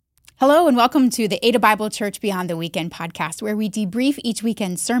Hello and welcome to the Ada Bible Church Beyond the Weekend podcast, where we debrief each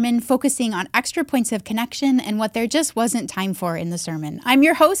weekend's sermon, focusing on extra points of connection and what there just wasn't time for in the sermon. I'm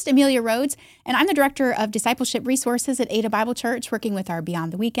your host, Amelia Rhodes, and I'm the Director of Discipleship Resources at Ada Bible Church, working with our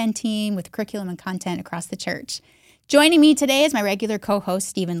Beyond the Weekend team with curriculum and content across the church. Joining me today is my regular co-host,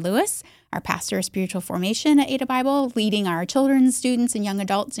 Stephen Lewis, our pastor of spiritual formation at Ada Bible, leading our children's, students, and young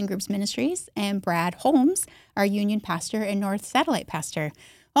adults in groups ministries, and Brad Holmes, our union pastor and North Satellite pastor.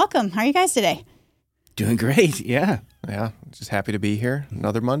 Welcome. How are you guys today? Doing great. Yeah. Just happy to be here.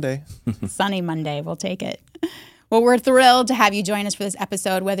 Another Monday. Sunny Monday. We'll take it. Well, we're thrilled to have you join us for this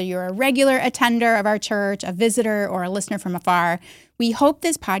episode, whether you're a regular attender of our church, a visitor, or a listener from afar. We hope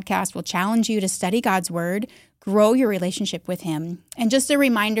this podcast will challenge you to study God's Word, grow your relationship with Him. And just a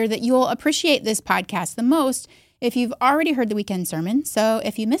reminder that you'll appreciate this podcast the most if you've already heard the weekend sermon. So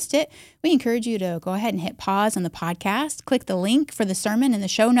if you missed it, we encourage you to go ahead and hit pause on the podcast, click the link for the sermon in the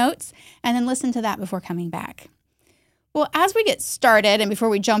show notes, and then listen to that before coming back. Well, as we get started and before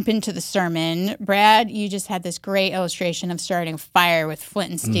we jump into the sermon, Brad, you just had this great illustration of starting a fire with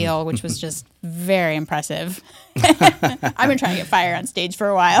flint and steel, which was just very impressive. I've been trying to get fire on stage for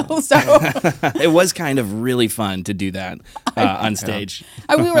a while, so It was kind of really fun to do that on stage.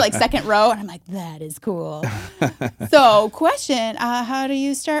 We were like second row, and I'm like, that is cool. So, question, how do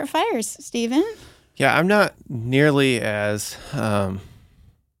you start fires, Stephen? Yeah, I'm not nearly as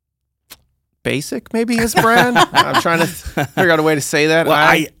basic maybe as Brad. I'm trying to figure out a way to say that.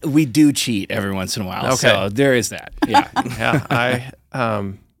 Well, we do cheat every once in a while, so there is that. Yeah.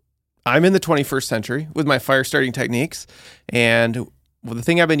 Yeah, I'm in the 21st century with my fire starting techniques, and the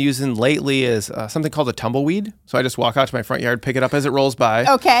thing I've been using lately is something called a tumbleweed. So I just walk out to my front yard, pick it up as it rolls by.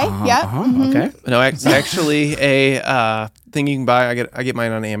 Okay, Okay. No, it's actually a thing you can buy. I get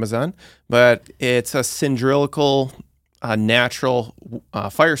mine on Amazon, but it's a cylindrical, natural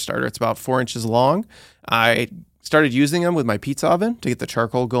fire starter. It's about 4 inches long. I started using them with my pizza oven to get the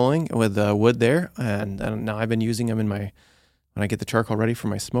charcoal going with the wood there, and now I've been using them when I get the charcoal ready for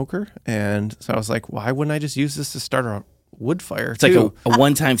my smoker. And so I was like, why wouldn't I just use this to start a wood fire? It's like a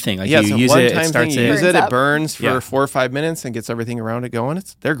one-time thing. Like you use it, it starts you use it, it burns for Yeah. 4 or 5 minutes and gets everything around it going.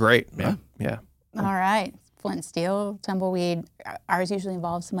 They're great. Yeah. All right. Flint and steel, tumbleweed. Ours usually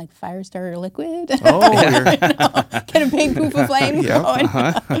involves some like fire starter liquid. Oh, Get a big poof of flame Yep.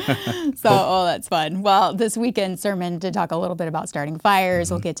 going. So, that's fun. Well, this weekend sermon did talk a little bit about starting fires.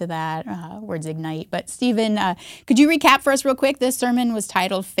 We'll get to that. Words ignite. But Stephen, could you recap for us real quick? This sermon was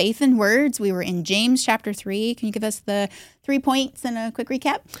titled Faith in Words. We were in James chapter 3. Can you give us the 3 points and a quick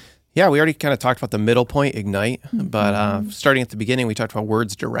recap? Yeah, we already kind of talked about the middle point, ignite, but starting at the beginning, we talked about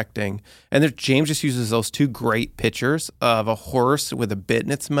words directing. And James just uses those two great pictures of a horse with a bit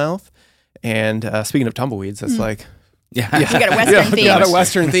in its mouth. And speaking of tumbleweeds, that's like... We got a Western theme. We got a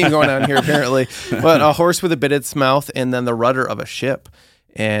Western theme going on here, apparently. But a horse with a bit in its mouth and then the rudder of a ship.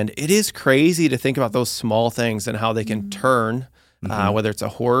 And it is crazy to think about those small things and how they can turn, whether it's a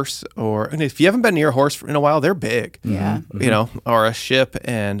horse and if you haven't been near a horse in a while, they're big. Yeah. Or a ship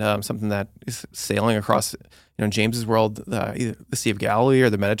and something that is sailing across, in James's world, either the Sea of Galilee or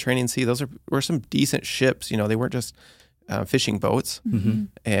the Mediterranean Sea. Those were some decent ships. They weren't just fishing boats,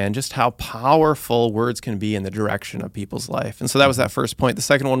 and just how powerful words can be in the direction of people's life. And so that was that first point. The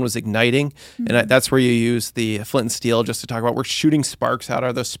second one was igniting, and that's where you use the flint and steel just to talk about we're shooting sparks out.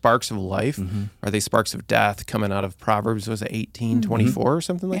 Are those sparks of life? Are they sparks of death coming out of Proverbs? Was it 18:24 or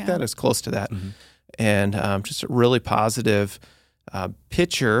something like that? It's close to that. And just a really positive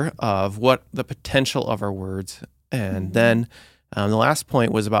picture of what the potential of our words. And then the last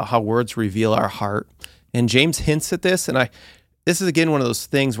point was about how words reveal our heart. And James hints at this, and this is again one of those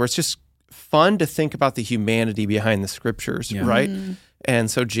things where it's just fun to think about the humanity behind the scriptures, right? And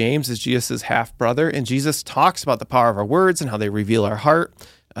so James is Jesus' half brother, and Jesus talks about the power of our words and how they reveal our heart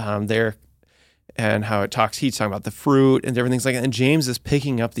there, and how he's talking about the fruit and different things like that. And James is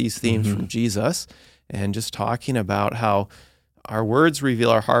picking up these themes from Jesus and just talking about how our words reveal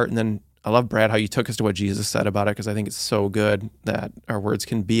our heart. And then I love, Brad, how you took us to what Jesus said about it, because I think it's so good that our words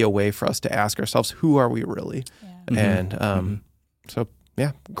can be a way for us to ask ourselves, who are we really? And so,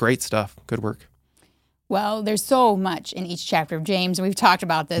 great stuff. Good work. Well, there's so much in each chapter of James, and we've talked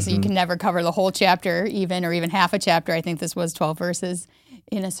about this. You can never cover the whole chapter, even half a chapter. I think this was 12 verses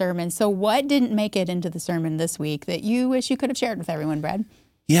in a sermon. So what didn't make it into the sermon this week that you wish you could have shared with everyone, Brad?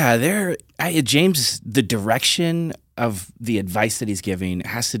 Yeah, James, the direction of the advice that he's giving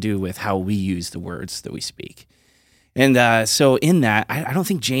has to do with how we use the words that we speak. And so in that, I don't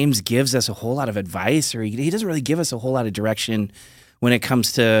think James gives us a whole lot of advice, or he doesn't really give us a whole lot of direction when it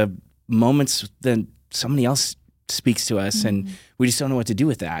comes to moments that somebody else speaks to us and we just don't know what to do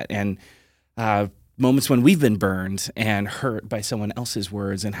with that. And moments when we've been burned and hurt by someone else's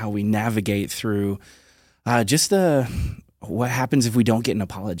words, and how we navigate through what happens if we don't get an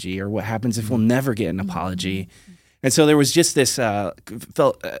apology, or what happens if we'll never get an apology. And so there was just this,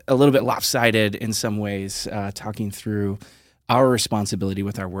 felt a little bit lopsided in some ways, talking through our responsibility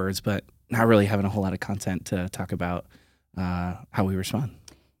with our words, but not really having a whole lot of content to talk about how we respond.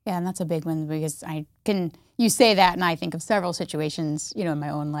 Yeah, and that's a big one, because you say that, and I think of several situations, in my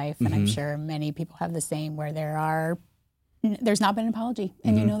own life, and I'm sure many people have the same, where there's not been an apology,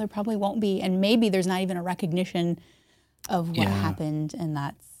 and there probably won't be, and maybe there's not even a recognition of what happened, and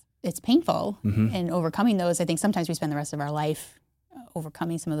it's painful. And overcoming those, I think sometimes we spend the rest of our life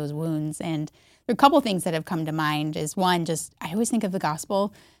overcoming some of those wounds. And there are a couple of things that have come to mind. Is one, I always think of the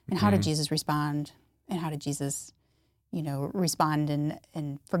gospel, and how did Jesus respond, and how did Jesus respond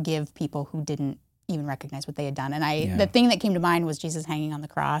and forgive people who didn't even recognize what they had done. And the thing that came to mind was Jesus hanging on the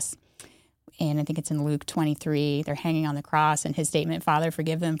cross. And I think it's in Luke 23, they're hanging on the cross, and his statement, "Father,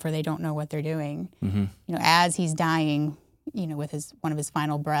 forgive them, for they don't know what they're doing." As he's dying, with one of his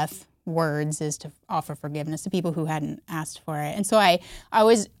final breath words is to offer forgiveness to people who hadn't asked for it. And so I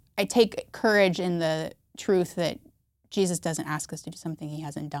take courage in the truth that Jesus doesn't ask us to do something he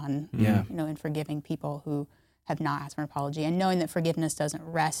hasn't done. In forgiving people who have not asked for an apology, and knowing that forgiveness doesn't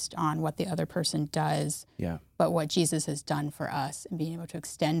rest on what the other person does, but what Jesus has done for us, and being able to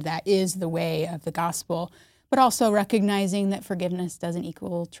extend that is the way of the gospel. But also recognizing that forgiveness doesn't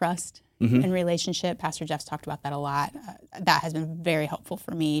equal trust in relationship. Pastor Jeff's talked about that a lot. That has been very helpful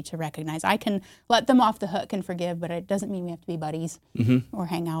for me to recognize I can let them off the hook and forgive, but it doesn't mean we have to be buddies or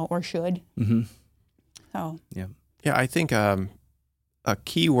hang out or should. So I think a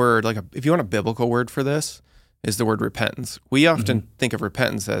key word, if you want a biblical word for this, is the word repentance. We often think of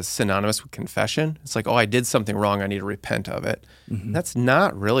repentance as synonymous with confession. It's like, I did something wrong, I need to repent of it. That's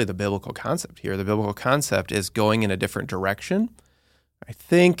not really the biblical concept here. The biblical concept is going in a different direction. I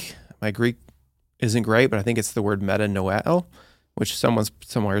think my Greek isn't great, but I think it's the word metanoeo, which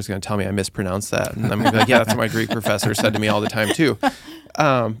somewhere is going to tell me I mispronounced that. And I'm going to be like, yeah, that's what my Greek professor said to me all the time too.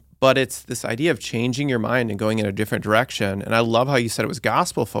 But it's this idea of changing your mind and going in a different direction. And I love how you said it was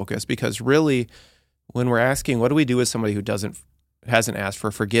gospel focused, because really, when we're asking, what do we do with somebody who hasn't asked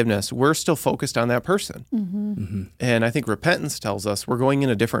for forgiveness, we're still focused on that person. And I think repentance tells us we're going in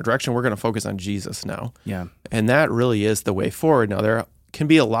a different direction. We're going to focus on Jesus now. And that really is the way forward. Now, there can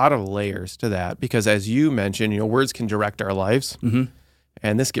be a lot of layers to that, because as you mentioned, words can direct our lives.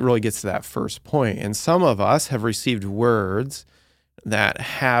 And this really gets to that first point. And some of us have received words that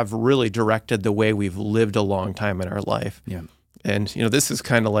have really directed the way we've lived a long time in our life. And, this is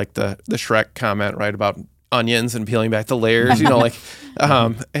kind of like the Shrek comment, right, about onions and peeling back the layers,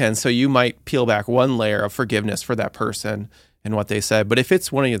 and so you might peel back one layer of forgiveness for that person and what they said. But if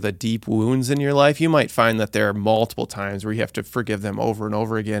it's one of the deep wounds in your life, you might find that there are multiple times where you have to forgive them over and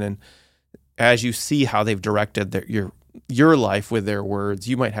over again. And as you see how they've directed your life with their words,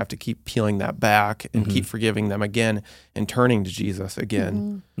 you might have to keep peeling that back and keep forgiving them again and turning to Jesus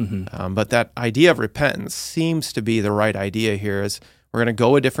again. But that idea of repentance seems to be the right idea here. Is we're going to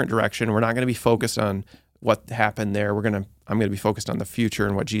go a different direction. We're not going to be focused on what happened there. I'm going to be focused on the future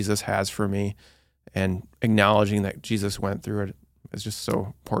and what Jesus has for me, and acknowledging that Jesus went through it is just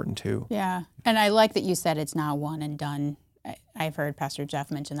so important too. Yeah. And I like that you said it's not one and done. I've heard Pastor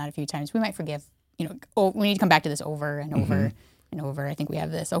Jeff mention that a few times. We might forgive, we need to come back to this over and over and over. I think we have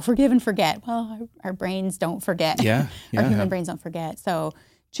this, forgive and forget. Well, our brains don't forget. Our human brains don't forget. So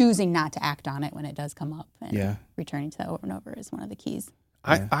choosing not to act on it when it does come up and returning to that over and over is one of the keys.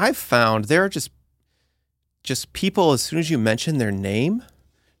 I've found there are just people, as soon as you mention their name,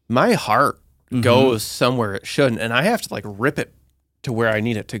 my heart goes somewhere it shouldn't, and I have to rip it to where I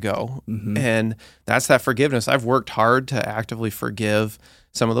need it to go. And that's that forgiveness. I've worked hard to actively forgive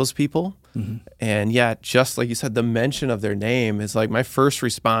some of those people. And yet, just like you said, the mention of their name is my first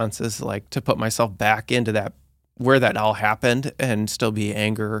response is to put myself back into that, where that all happened, and still be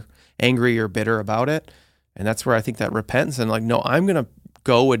angry or bitter about it. And that's where I think that repentance and no, I'm going to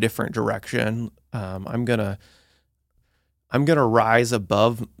go a different direction. I'm gonna rise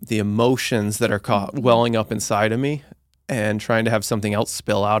above the emotions that are welling up inside of me and trying to have something else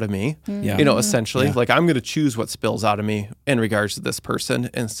spill out of me. Essentially, I'm going to choose what spills out of me in regards to this person,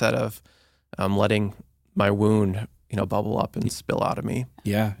 instead of letting my wound, bubble up and spill out of me.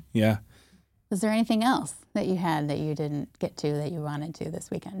 Was there anything else that you had that you didn't get to that you wanted to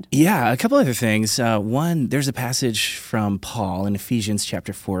this weekend? Yeah, a couple other things. One, there's a passage from Paul in Ephesians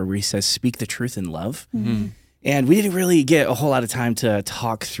chapter 4 where he says, "Speak the truth in love." And we didn't really get a whole lot of time to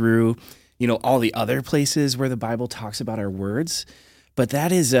talk through, all the other places where the Bible talks about our words. But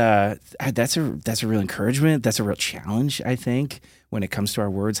that's a real encouragement. That's a real challenge, I think, when it comes to our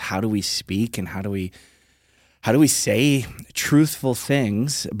words. How do we speak, and how do we say truthful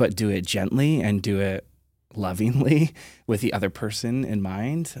things, but do it gently and do it lovingly with the other person in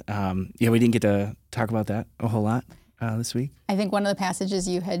mind? We didn't get to talk about that a whole lot this week. I think one of the passages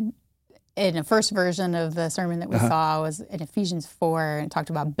you had in the first version of the sermon that we saw was in Ephesians 4, and talked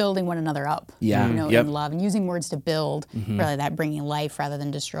about building one another up, in love, and using words to build, really that bringing life rather than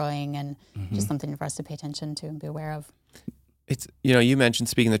destroying, and just something for us to pay attention to and be aware of. It's, you mentioned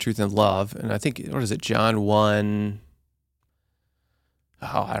speaking the truth in love, and I think, what is it, John 1,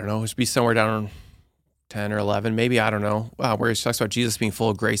 I don't know, it should be somewhere down 10 or 11, maybe, I don't know, where he talks about Jesus being full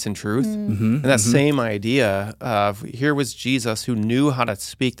of grace and truth. And that same idea of, here was Jesus who knew how to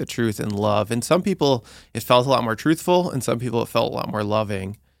speak the truth in love. And some people, it felt a lot more truthful, and some people, it felt a lot more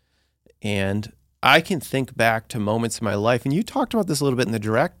loving. And I can think back to moments in my life, and you talked about this a little bit in the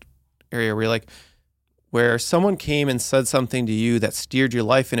direct area, where you're like, where someone came and said something to you that steered your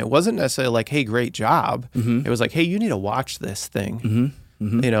life, and it wasn't necessarily like, hey, great job. It was like, hey, you need to watch this thing.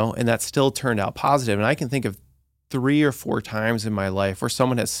 And that still turned out positive. And I can think of 3 or 4 times in my life where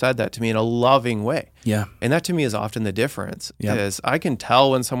someone has said that to me in a loving way. Yeah. And that to me is often the difference. Is I can tell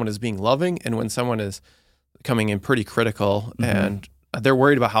when someone is being loving and when someone is coming in pretty critical and they're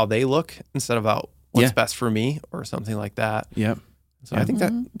worried about how they look instead of about what's best for me or something like that. So I think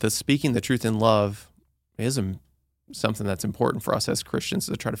that the speaking the truth in love is something that's important for us as Christians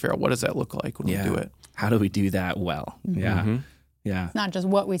to try to figure out, what does that look like when we do it? How do we do that well? Yeah. It's not just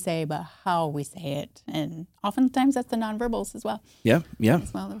what we say, but how we say it. And oftentimes that's the nonverbals as well. Yeah.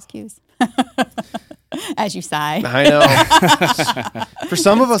 As well, those cues. As you sigh. I know. For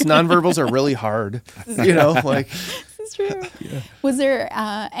some of us, nonverbals are really hard. This is true. Yeah. Was there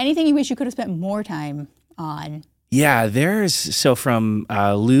anything you wish you could have spent more time on? Yeah, so from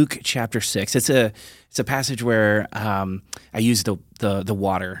Luke chapter 6, it's a passage where I used the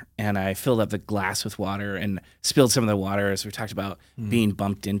water, and I filled up the glass with water and spilled some of the water, as we talked about being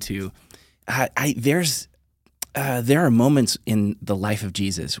bumped into. There are moments in the life of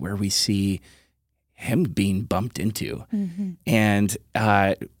Jesus where we see him being bumped into, and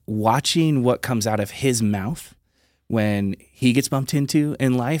watching what comes out of his mouth when he gets bumped into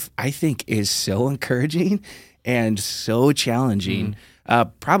in life, I think is so encouraging and so challenging.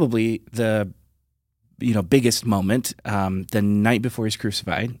 Probably the biggest moment, the night before he's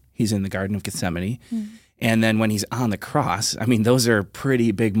crucified, he's in the Garden of Gethsemane. And then when he's on the cross, I mean, those are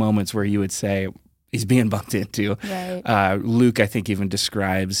pretty big moments where you would say he's being bumped into. Right. Luke, I think, even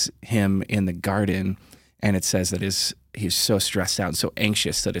describes him in the garden, and it says that he was so stressed out and so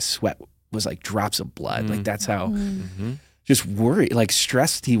anxious that his sweat was like drops of blood. Like that's how just worried, like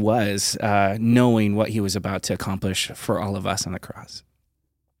stressed he was, knowing what he was about to accomplish for all of us on the cross.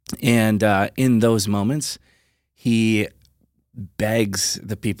 And in those moments, he begs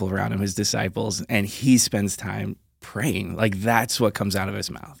the people around him, his disciples, and he spends time praying. Like that's what comes out of his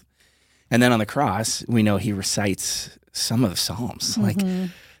mouth. And then on the cross, we know he recites some of the Psalms. Like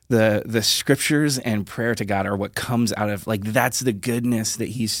the scriptures and prayer to God are what comes out of, like, that's the goodness that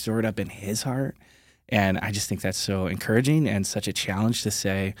he's stored up in his heart. And I just think that's so encouraging and such a challenge to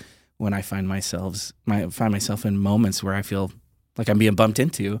say when I find myself in moments where I feel like I'm being bumped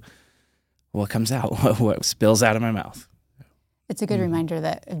into, what comes out, what spills out of my mouth. It's a good reminder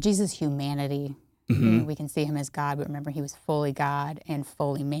that of Jesus' humanity, we can see him as God, but remember he was fully God and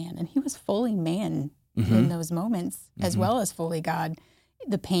fully man. And he was fully man in those moments, as well as fully God.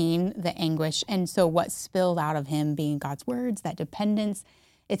 The pain, the anguish, and so what spilled out of him being God's words, that dependence,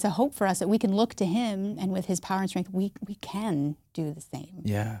 it's a hope for us that we can look to him, and with his power and strength, we can do the same.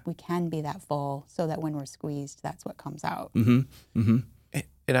 Yeah. We can be that full so that when we're squeezed, that's what comes out.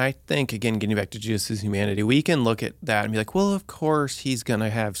 And I think, again, getting back to Jesus' humanity, we can look at that and be like, well, of course he's going to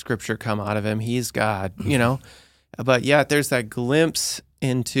have scripture come out of him. He's God, But yeah, there's that glimpse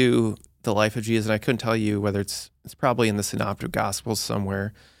into the life of Jesus, and I couldn't tell you whether it's probably in the Synoptic Gospels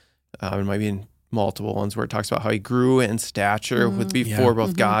somewhere. It might be in multiple ones where it talks about how he grew in stature before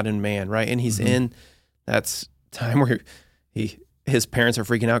both God and man, right? And he's in that time where his parents are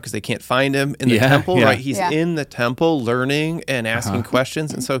freaking out because they can't find him in the temple, right? He's in the temple learning and asking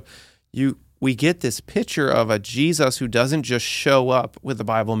questions. And so we get this picture of a Jesus who doesn't just show up with the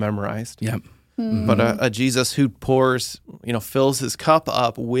Bible memorized. But a Jesus who pours, fills his cup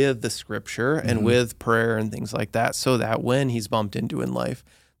up with the scripture and with prayer and things like that, so that when he's bumped into in life,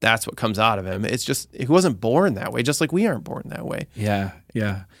 that's what comes out of him. It's just, he wasn't born that way, just like we aren't born that way. Yeah.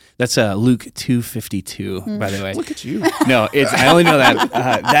 That's Luke 2:52, by the way. Look at you. No, I only know that.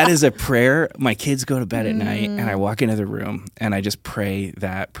 That is a prayer. My kids go to bed at night, and I walk into the room, and I just pray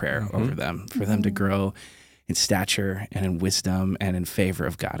that prayer over them, for them to grow in stature and in wisdom and in favor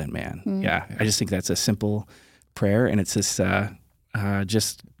of God and man. Yeah, I just think that's a simple prayer, and it's this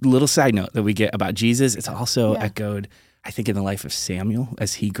just little side note that we get about Jesus. It's also echoed, I think, in the life of Samuel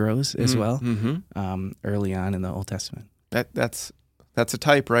as he grows as well, early on in the Old Testament. That's a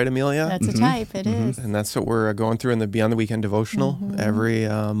type, right, Amelia? That's a type. It is. And that's what we're going through in the Beyond the Weekend devotional every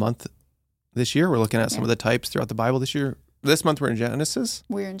month this year. We're looking at some of the types throughout the Bible this year. This month we're in Genesis.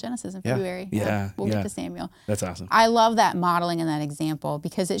 We're in Genesis in February. We'll get to Samuel. That's awesome. I love that modeling and that example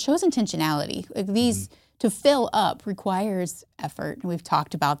because it shows intentionality. Like these to fill up requires effort. And we've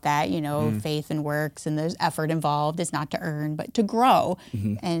talked about that, faith and works, and there's effort involved. It's not to earn, but to grow.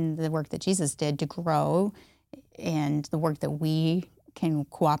 And the work that Jesus did to grow, and the work that we can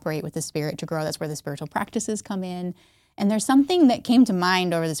cooperate with the Spirit to grow. That's where the spiritual practices come in. And there's something that came to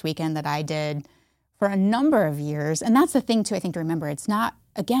mind over this weekend that I did for a number of years. And that's the thing, too, I think, to remember. It's not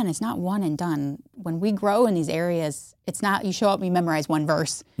one and done. When we grow in these areas, it's not you show up, you memorize one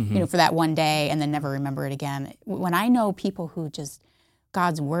verse, for that one day and then never remember it again. When I know people who just,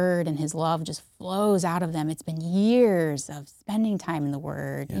 God's word and his love just flows out of them, it's been years of spending time in the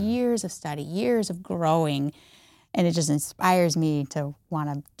word, years of study, years of growing. And it just inspires me to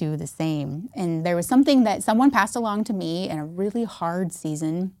want to do the same. And there was something that someone passed along to me in a really hard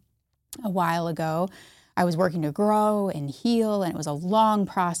season a while ago. I was working to grow and heal, and it was a long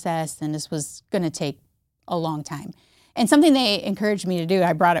process, and this was going to take a long time. And something they encouraged me to do,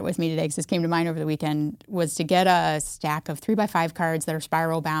 I brought it with me today because this came to mind over the weekend, was to get a stack of 3x5 cards that are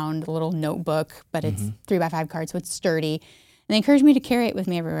spiral bound, a little notebook, but it's 3x5 cards, so it's sturdy. And they encouraged me to carry it with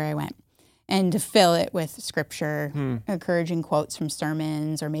me everywhere I went, and to fill it with scripture, encouraging quotes from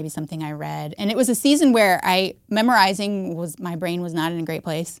sermons or maybe something I read. And it was a season where my brain was not in a great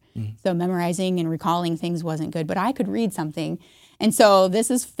place. So memorizing and recalling things wasn't good, but I could read something. And so this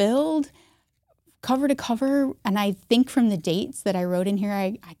is filled cover to cover. And I think from the dates that I wrote in here,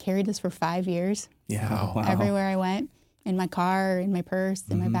 I carried this for 5 years. Yeah, wow. Everywhere I went, in my car, in my purse,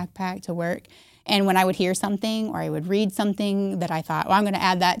 in my backpack to work. And when I would hear something or I would read something that I thought, well, I'm going to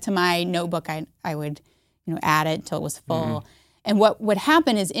add that to my notebook, I would add it until it was full. And what would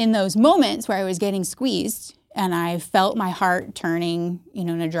happen is in those moments where I was getting squeezed and I felt my heart turning in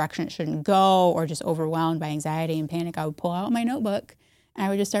a direction it shouldn't go, or just overwhelmed by anxiety and panic, I would pull out my notebook and I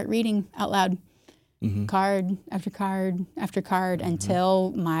would just start reading out loud, card after card after card,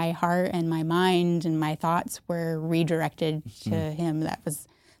 until my heart and my mind and my thoughts were redirected to him.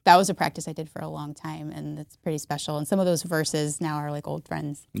 That was a practice I did for a long time, and it's pretty special. And some of those verses now are like old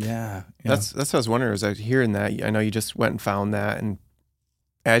friends. Yeah. That's what I was wondering. Was I hearing that? I know you just went and found that, and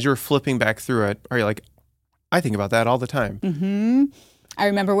as you were flipping back through it, are you like, I think about that all the time? I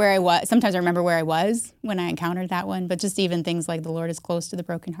remember where I was. Sometimes I remember where I was when I encountered that one, but just even things like the Lord is close to the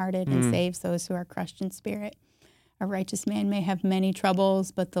brokenhearted and saves those who are crushed in spirit. A righteous man may have many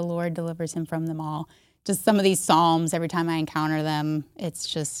troubles, but the Lord delivers him from them all. Just some of these Psalms, every time I encounter them, it's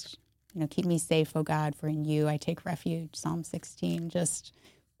just, keep me safe, O God, for in you I take refuge. Psalm 16, just,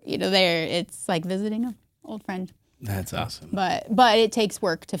 it's like visiting an old friend. That's awesome. But it takes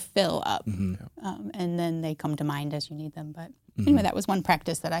work to fill up, and then they come to mind as you need them. But anyway, that was one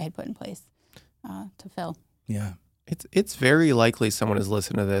practice that I had put in place to fill. Yeah. It's very likely someone is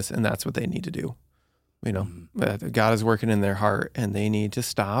listening to this, and that's what they need to do. God is working in their heart, and they need to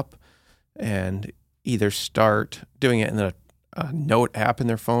stop and either start doing it in a note app in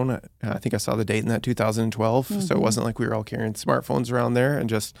their phone. I think I saw the date in that 2012. So it wasn't like we were all carrying smartphones around there, and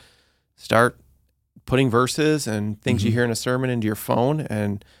just start putting verses and things you hear in a sermon into your phone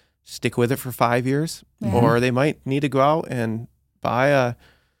and stick with it for 5 years. Or they might need to go out and buy a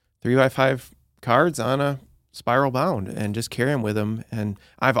 3x5 cards on a spiral bound and just carry them with them. And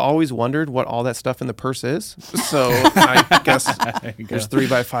I've always wondered what all that stuff in the purse is. So I guess there's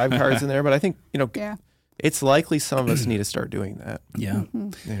 3x5 cards in there, but I think, it's likely some of us need to start doing that. Yeah.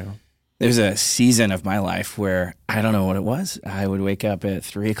 There's a season of my life where I don't know what it was. I would wake up at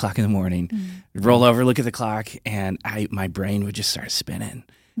 3 o'clock in the morning, roll over, look at the clock, and my brain would just start spinning.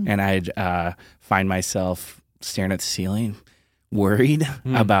 And I'd find myself staring at the ceiling, worried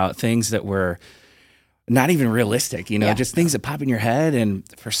about things that were not even realistic, just things that pop in your head. And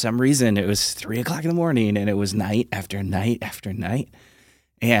for some reason, it was 3 o'clock in the morning, and it was night after night after night.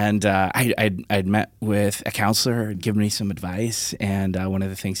 And I'd met with a counselor and given me some advice. And one of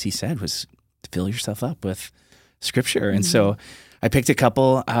the things he said was fill yourself up with scripture. And so I picked a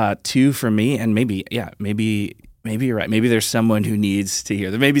couple, two for me, and maybe you're right. Maybe there's someone who needs to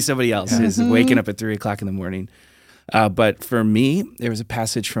hear. There may be somebody else who's waking up at 3 o'clock in the morning. But for me, there was a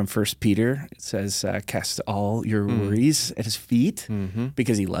passage from 1 Peter. It says, cast all your worries at his feet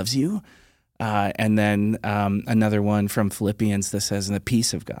because he loves you. And then another one from Philippians that says, and the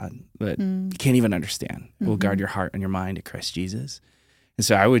peace of God that you can't even understand will guard your heart and your mind at Christ Jesus. And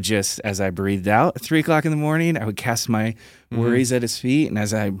so I would just, as I breathed out at 3 o'clock in the morning, I would cast my worries at his feet. And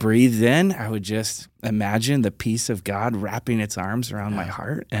as I breathed in, I would just imagine the peace of God wrapping its arms around my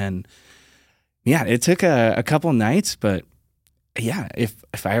heart. And yeah, it took a couple nights, but yeah,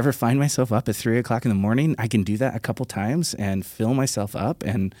 if I ever find myself up at 3 o'clock in the morning, I can do that a couple times and fill myself up.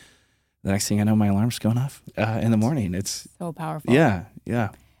 And the next thing I know, my alarm's going off in the morning. It's so powerful. Yeah.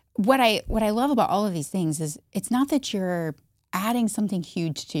 What I love about all of these things is it's not that you're adding something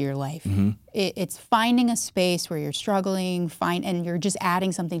huge to your life. It's finding a space where you're struggling, and you're just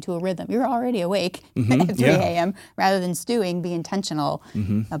adding something to a rhythm. You're already awake at 3 a.m. rather than stewing. Be intentional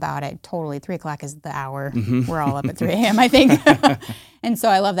about it. Totally. 3 o'clock is the hour. We're all up at 3 a.m., I think. And so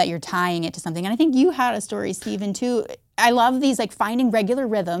I love that you're tying it to something. And I think you had a story, Stephen, too. I love these, like finding regular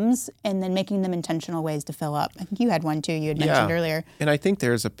rhythms and then making them intentional ways to fill up. I think you had one, too, you had mentioned earlier. And I think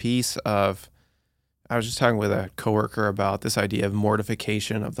there's a piece of, I was just talking with a coworker about this idea of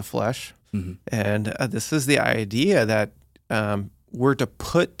mortification of the flesh. And this is the idea that we're to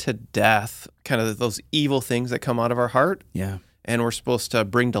put to death kind of those evil things that come out of our heart. Yeah. And we're supposed to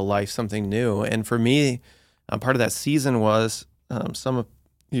bring to life something new. And for me, part of that season was, some of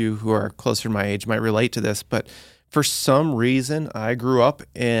you who are closer to my age might relate to this, but for some reason, I grew up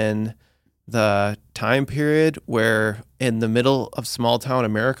in the time period where in the middle of small town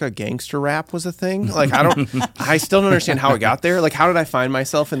America, gangster rap was a thing. Like, I still don't understand how it got there. Like, how did I find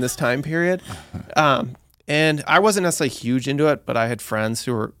myself in this time period? And I wasn't necessarily huge into it, but I had friends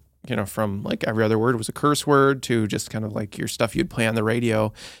who were, from like every other word was a curse word to just kind of like your stuff you'd play on the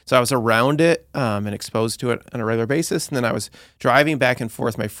radio. So I was around it and exposed to it on a regular basis. And then I was driving back and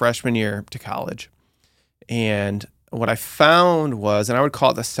forth my freshman year to college. And what I found was, and I would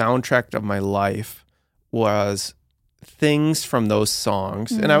call it the soundtrack of my life, was things from those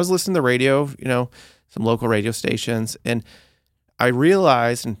songs. And I was listening to the radio, some local radio stations, and I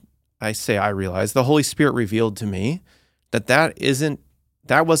realized, the Holy Spirit revealed to me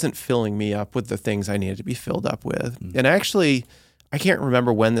that wasn't filling me up with the things I needed to be filled up with. And actually, I can't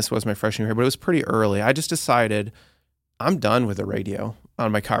remember when this was my freshman year, but it was pretty early. I just decided I'm done with the radio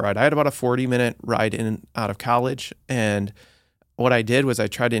on my car ride. I had about a 40-minute ride in and out of college. And what I did was I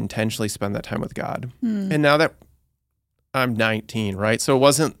tried to intentionally spend that time with God. And now that I'm 19, right? So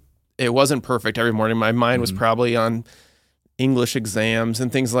it wasn't perfect every morning. My mind was probably on English exams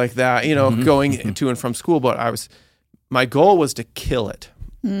and things like that, going to and from school. But my goal was to kill it.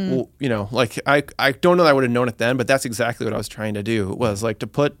 Well, I don't know that I would have known it then, but that's exactly what I was trying to do, was like to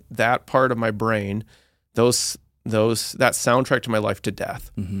put that part of my brain, that soundtrack to my life, to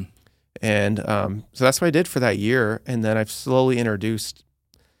death. And so that's what I did for that year. And then I've slowly introduced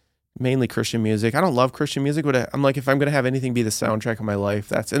mainly Christian music. I don't love Christian music, but I'm like, if I'm going to have anything be the soundtrack of my life,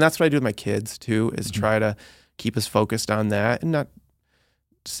 that's what I do with my kids too, is try to keep us focused on that, and not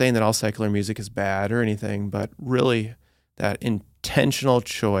saying that all secular music is bad or anything, but really that intentional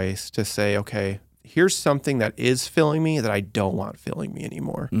choice to say, okay, here's something that is filling me that I don't want filling me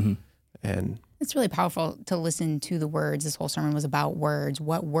anymore. And it's really powerful to listen to the words. This whole sermon was about words.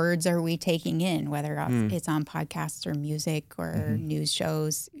 What words are we taking in, whether it's on podcasts or music or news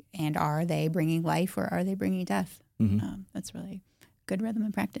shows, and are they bringing life or are they bringing death? That's really good rhythm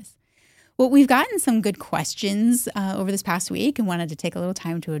and practice. Well, we've gotten some good questions over this past week and wanted to take a little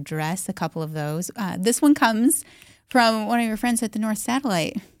time to address a couple of those. This one comes from one of your friends at the North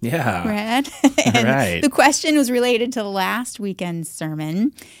Satellite. Yeah. Brad. And right. The question was related to last weekend's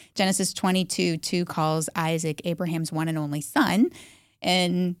sermon. Genesis 22:2 calls Isaac Abraham's one and only son.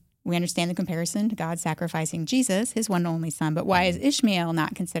 And we understand the comparison to God sacrificing Jesus, his one and only son. But why is Ishmael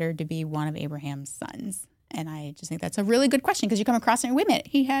not considered to be one of Abraham's sons? And I just think that's a really good question, because you come across it and wait a minute,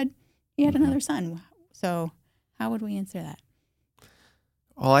 he had another son. So how would we answer that?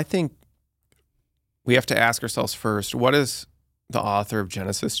 Well, I think we have to ask ourselves first, what is the author of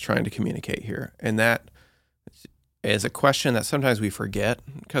Genesis trying to communicate here? And that is a question that sometimes we forget,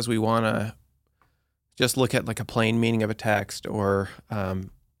 because we want to just look at like a plain meaning of a text or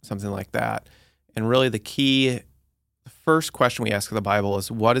something like that. And really the first question we ask of the Bible is,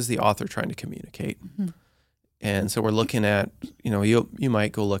 what is the author trying to communicate? And so we're looking at, you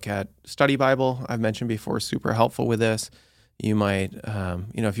might go look at Study Bible. I've mentioned before, super helpful with this. You might,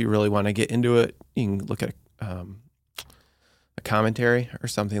 if you really want to get into it, you can look at a commentary or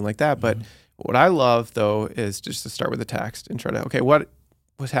something like that. But what I love, though, is just to start with the text and try to, okay, what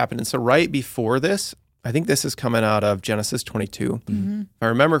was happening? So right before this, I think this is coming out of Genesis 22. If I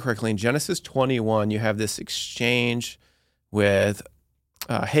remember correctly, in Genesis 21, you have this exchange with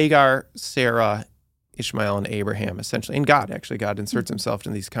Hagar, Sarah, Ishmael, and Abraham, essentially. And God, actually. God inserts himself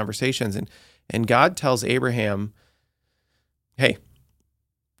in these conversations. And God tells Abraham, hey,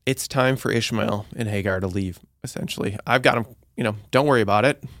 it's time for Ishmael and Hagar to leave, essentially. I've got them, don't worry about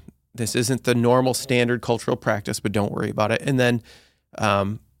it. This isn't the normal standard cultural practice, but don't worry about it. And then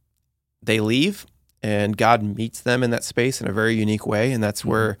they leave, and God meets them in that space in a very unique way. And that's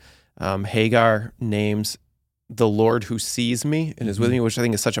where Hagar names the Lord who sees me and is with me, which I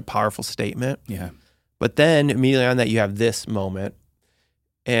think is such a powerful statement. Yeah. But then immediately on that, you have this moment.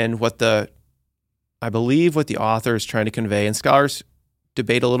 And I believe what the author is trying to convey, and scholars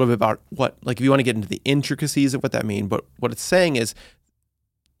debate a little bit about if you want to get into the intricacies of what that means, but what it's saying is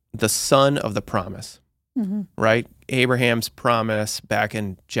the son of the promise, right? Abraham's promise back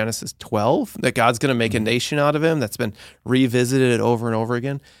in Genesis 12 that God's going to make a nation out of him that's been revisited over and over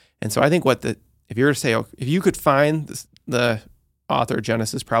again. And so I think if you were to say, if you could find the author of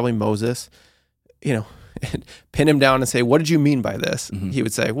Genesis, probably Moses, and pin him down and say, what did you mean by this? He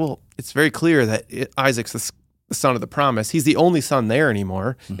would say, well, it's very clear that Isaac's the son of the promise. He's the only son there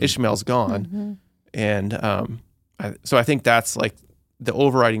anymore. Ishmael's gone. And so I think that's like the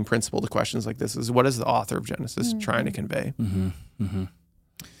overriding principle to questions like this is, what is the author of Genesis trying to convey?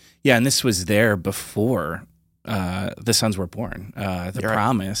 Yeah, and this was there before the sons were born, the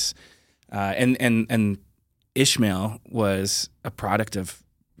promise. And Ishmael was a product of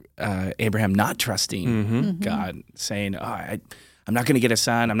Abraham not trusting God, saying, I'm not going to get a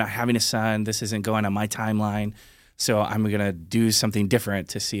son. I'm not having a son. This isn't going on my timeline. So I'm going to do something different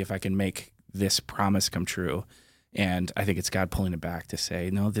to see if I can make this promise come true. And I think it's God pulling it back to say,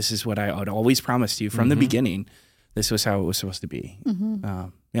 no, this is what I had always promised you from the beginning. This was how it was supposed to be.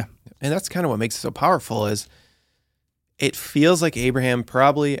 Yeah. And that's kind of what makes it so powerful is it feels like Abraham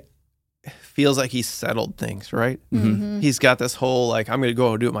probably feels like he's settled things, right? He's got this whole, I'm going to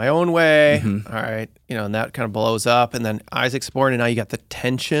go do it my own way. All right. And that kind of blows up. And then Isaac's born, and now you got the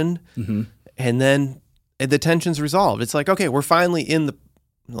tension. And then the tension's resolved. It's like, okay, we're finally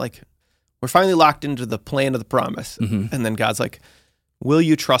we're finally locked into the plan of the promise. And then God's like, will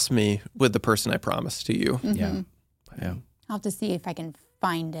you trust me with the person I promised to you? Yeah. I'll have to see if I can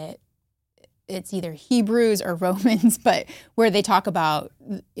find it. It's either Hebrews or Romans, but where they talk about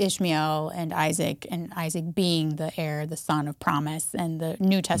Ishmael and Isaac being the heir, the son of promise. And the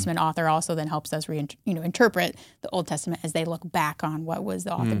New Testament author also then helps us interpret the Old Testament as they look back on what was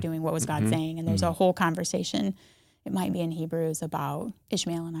the author doing, what was God saying. And there's a whole conversation, it might be in Hebrews, about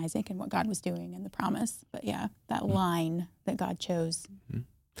Ishmael and Isaac and what God was doing in the promise. But yeah, that line that God chose.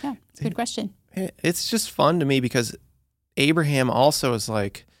 Yeah, it's a good question. It's just fun to me because Abraham also is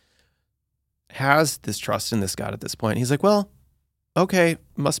has this trust in this God at this point. He's like, well, okay,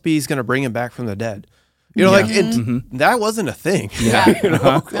 must be he's going to bring him back from the dead. That wasn't a thing.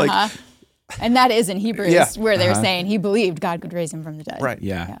 Yeah. And that is in Hebrews where they're saying he believed God could raise him from the dead. Right.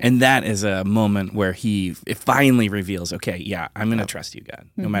 Yeah. And that is a moment where it finally reveals, okay, yeah, I'm going to trust you, God,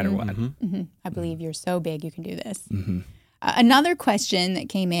 no matter what. I believe you're so big you can do this. Another question that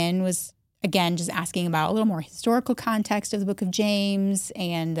came in was, again, just asking about a little more historical context of the book of James,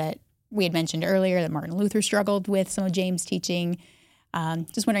 and that we had mentioned earlier that Martin Luther struggled with some of James' teaching.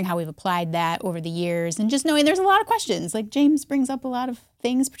 Just wondering how we've applied that over the years, and just knowing there's a lot of questions. James brings up a lot of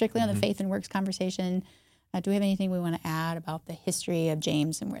things, particularly on the faith and works conversation. Do we have anything we want to add about the history of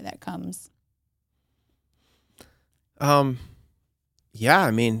James and where that comes?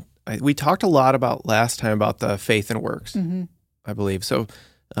 Yeah, we talked a lot about last time about the faith and works, I believe. So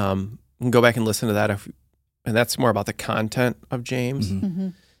we can go back and listen to that, and that's more about the content of James.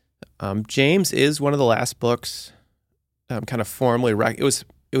 James is one of the last books kind of formally it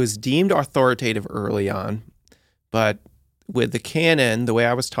was deemed authoritative early on, but with the canon, the way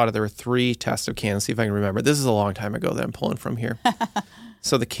I was taught it, there were 3 tests of canon. See if I can remember. This is a long time ago that I'm pulling from here.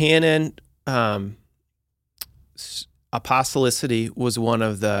 So the canon, apostolicity was one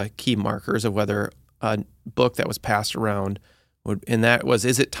of the key markers of whether a book that was passed around and that was,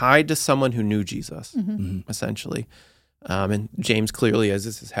 is it tied to someone who knew Jesus, essentially? And James clearly is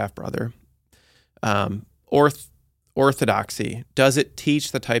his half-brother. Orthodoxy, does it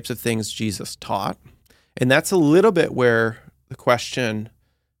teach the types of things Jesus taught? And that's a little bit where the question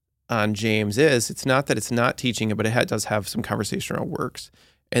on James is. It's not that it's not teaching it, but it does have some conversation around works.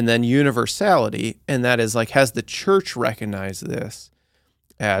 And then universality, and that is has the church recognized this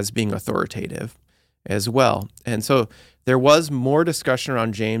as being authoritative? as well. And so there was more discussion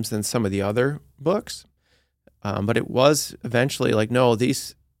around James than some of the other books, but it was eventually like, no,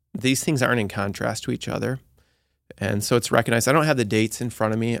 these things aren't in contrast to each other. And so it's recognized. I don't have the dates in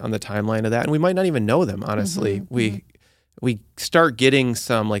front of me on the timeline of that, and we might not even know them, honestly. We start getting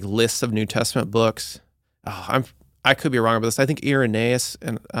some like lists of New Testament books. I could be wrong about this. I think Irenaeus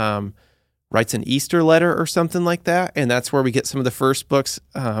writes an Easter letter or something like that, and that's where we get some of the first books,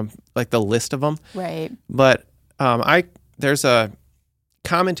 like the list of them. Right. But there's a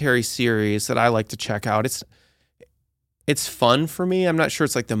commentary series that I like to check out. It's fun for me. I'm not sure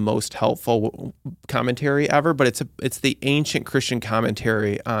it's like the most helpful commentary ever, but it's the Ancient Christian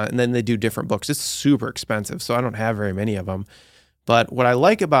Commentary, and then they do different books. It's super expensive, so I don't have very many of them. But what I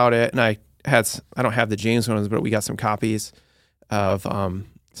like about it, and I don't have the James ones, but we got some copies of some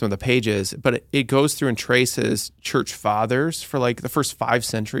of the pages. But it goes through and traces church fathers for like the first 5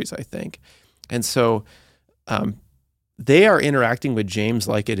 centuries, I think, and so they are interacting with James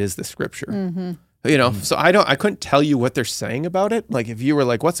like it is the Scripture. Mm-hmm. So I couldn't tell you what they're saying about it. Like if you were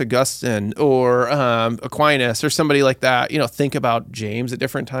like, what's Augustine or Aquinas or somebody like that, think about James at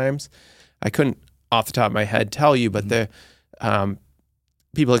different times. I couldn't off the top of my head tell you, but the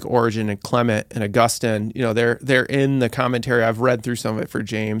people like Origen and Clement and Augustine, they're in the commentary. I've read through some of it for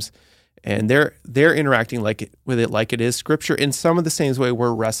James, and they're interacting with it like it is Scripture in some of the same way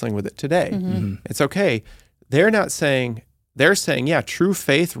we're wrestling with it today. Mm-hmm. It's okay. They're saying, yeah, true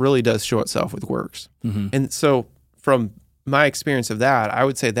faith really does show itself with works. Mm-hmm. And so from my experience of that, I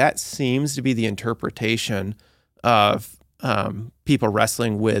would say that seems to be the interpretation of people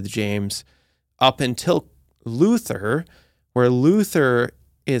wrestling with James up until Luther, where Luther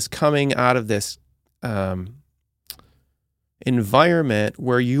is coming out of this environment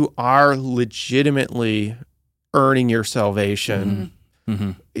where you are legitimately earning your salvation,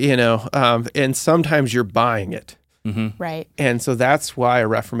 and sometimes you're buying it. Mm-hmm. Right. And so that's why a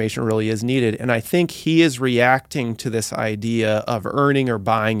reformation really is needed. And I think he is reacting to this idea of earning or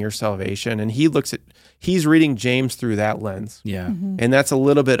buying your salvation. And he's reading James through that lens. Yeah. Mm-hmm. And that's a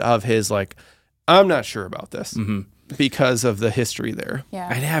little bit of his like, I'm not sure about this because of the history there. Yeah.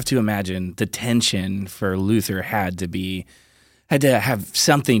 I'd have to imagine the tension for Luther had to have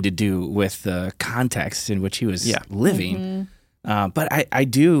something to do with the context in which he was living. Mm-hmm. But I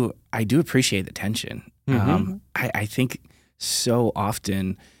do appreciate the tension. Mm-hmm. I think so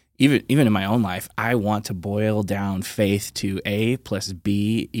often, even in my own life, I want to boil down faith to A plus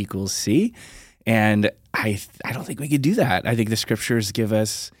B equals C, and I don't think we could do that. I think the Scriptures give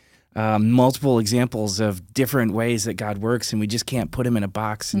us multiple examples of different ways that God works, and we just can't put him in a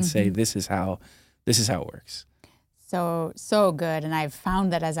box and say this is how it works. So good, and I've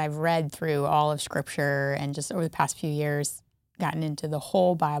found that as I've read through all of Scripture and just over the past few years, gotten into the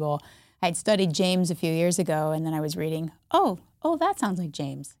whole Bible. I'd studied James a few years ago, and then I was reading, oh, that sounds like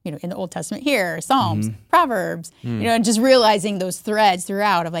James, in the Old Testament here, Psalms, Proverbs, and just realizing those threads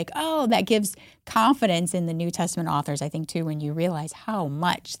throughout of like, that gives confidence in the New Testament authors, I think, too, when you realize how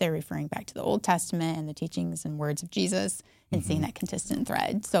much they're referring back to the Old Testament and the teachings and words of Jesus and seeing that consistent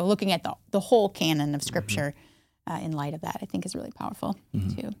thread. So looking at the whole canon of Scripture in light of that, I think is really powerful,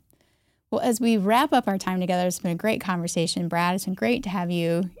 too. Well, as we wrap up our time together, it's been a great conversation. Brad, it's been great to have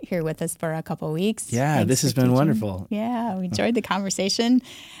you here with us for a couple of weeks. Yeah, Thanks this has been wonderful. Yeah, we enjoyed the conversation.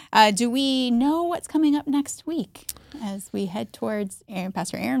 Do we know what's coming up next week as we head towards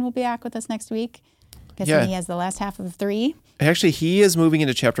Pastor Aaron will be back with us next week? Guessing he has the last half of 3. Actually, he is moving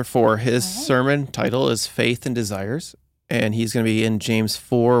into chapter 4. His sermon title is Faith and Desires, and he's going to be in James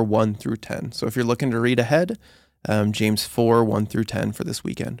 4, 1 through 10. So if you're looking to read ahead, James 4, 1 through 10 for this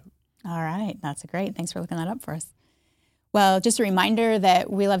weekend. All right. That's great. Thanks for looking that up for us. Well, just a reminder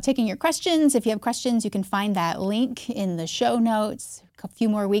that we love taking your questions. If you have questions, you can find that link in the show notes. A few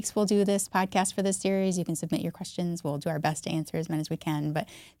more weeks we'll do this podcast for this series. You can submit your questions. We'll do our best to answer as many as we can. But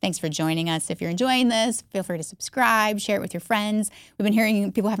thanks for joining us. If you're enjoying this, feel free to subscribe, share it with your friends. We've been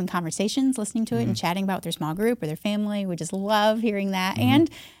hearing people having conversations, listening to it, and chatting about their small group or their family. We just love hearing that.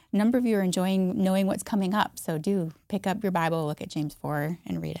 And a number of you are enjoying knowing what's coming up. So do pick up your Bible, look at James 4,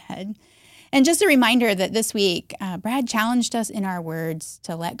 and read ahead. And just a reminder that this week, Brad challenged us in our words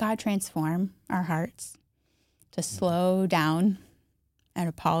to let God transform our hearts, to slow down and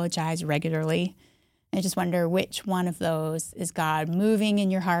apologize regularly. I just wonder which one of those is God moving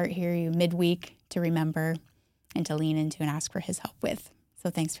in your heart here you midweek to remember and to lean into and ask for his help with. So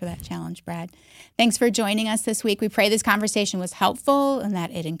thanks for that challenge, Brad. Thanks for joining us this week. We pray this conversation was helpful and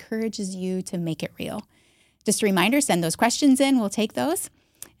that it encourages you to make it real. Just a reminder, send those questions in. We'll take those.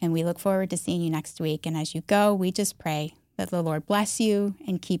 And we look forward to seeing you next week. And as you go, we just pray that the Lord bless you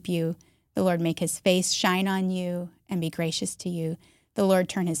and keep you. The Lord make his face shine on you and be gracious to you. The Lord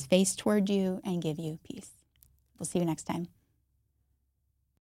turn his face toward you and give you peace. We'll see you next time.